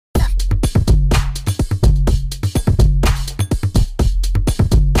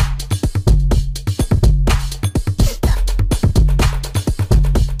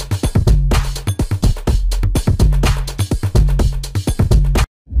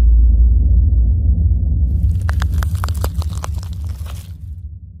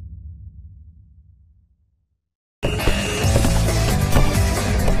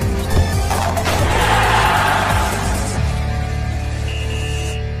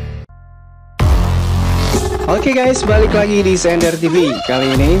Oke guys, balik lagi di Sender TV.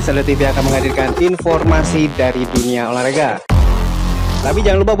 Kali ini Sender TV akan menghadirkan informasi dari dunia olahraga. Tapi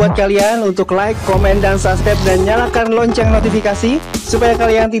jangan lupa buat kalian untuk like, komen, dan subscribe, dan nyalakan lonceng notifikasi supaya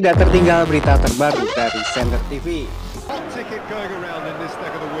kalian tidak tertinggal berita terbaru dari Sender TV.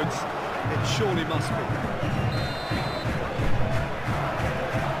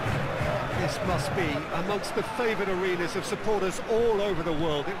 This must be amongst the favoured arenas of supporters all over the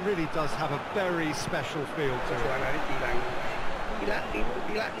world. It really does have a very special feel to it.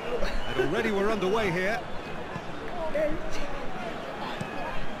 And already we're underway here.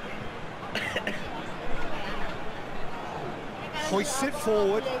 Hoists it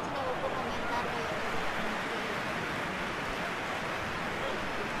forward.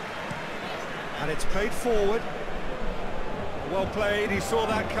 And it's played forward. Well played, he saw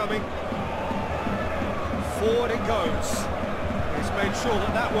that coming. Forward it goes. He's made sure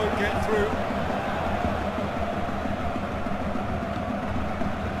that that won't get through.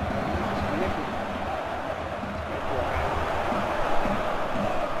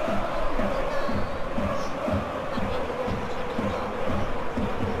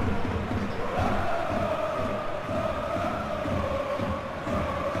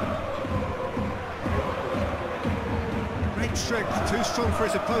 Great strength, too strong for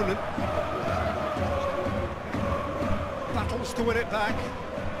his opponent. Battles to win it back.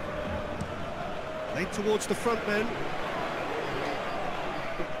 Laid towards the front men.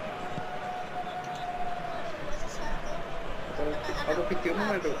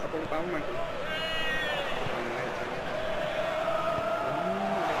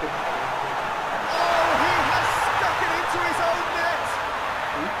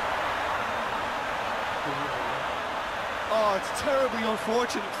 Oh, it's terribly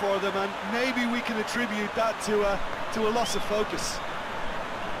unfortunate for them, and maybe we can attribute that to a loss of focus.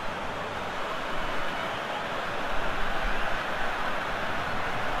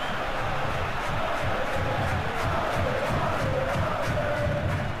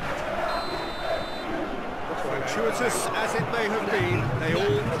 Fortuitous as it may have been, they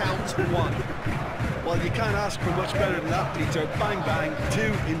all count one. Well, you can't ask for much better than that, Peter. Bang, bang,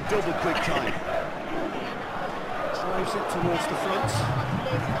 two in double quick time. Drives it towards the front.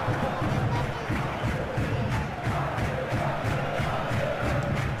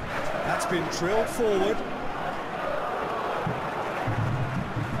 That's been drilled forward.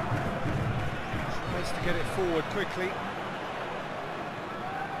 Tries to get it forward quickly.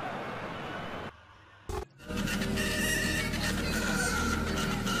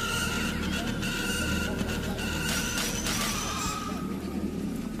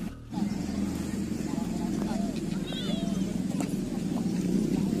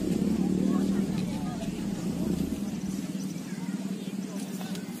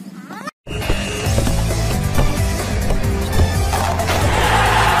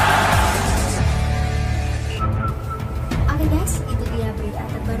 Itu dia berita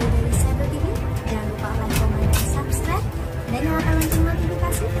terbaru dari Strasbrough TV. Jangan lupa like, komen, dan subscribe, dan nyalakan lonceng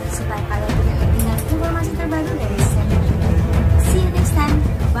notifikasi supaya kalian tidak ketinggalan informasi terbaru dari Strasbrough TV. See you next time.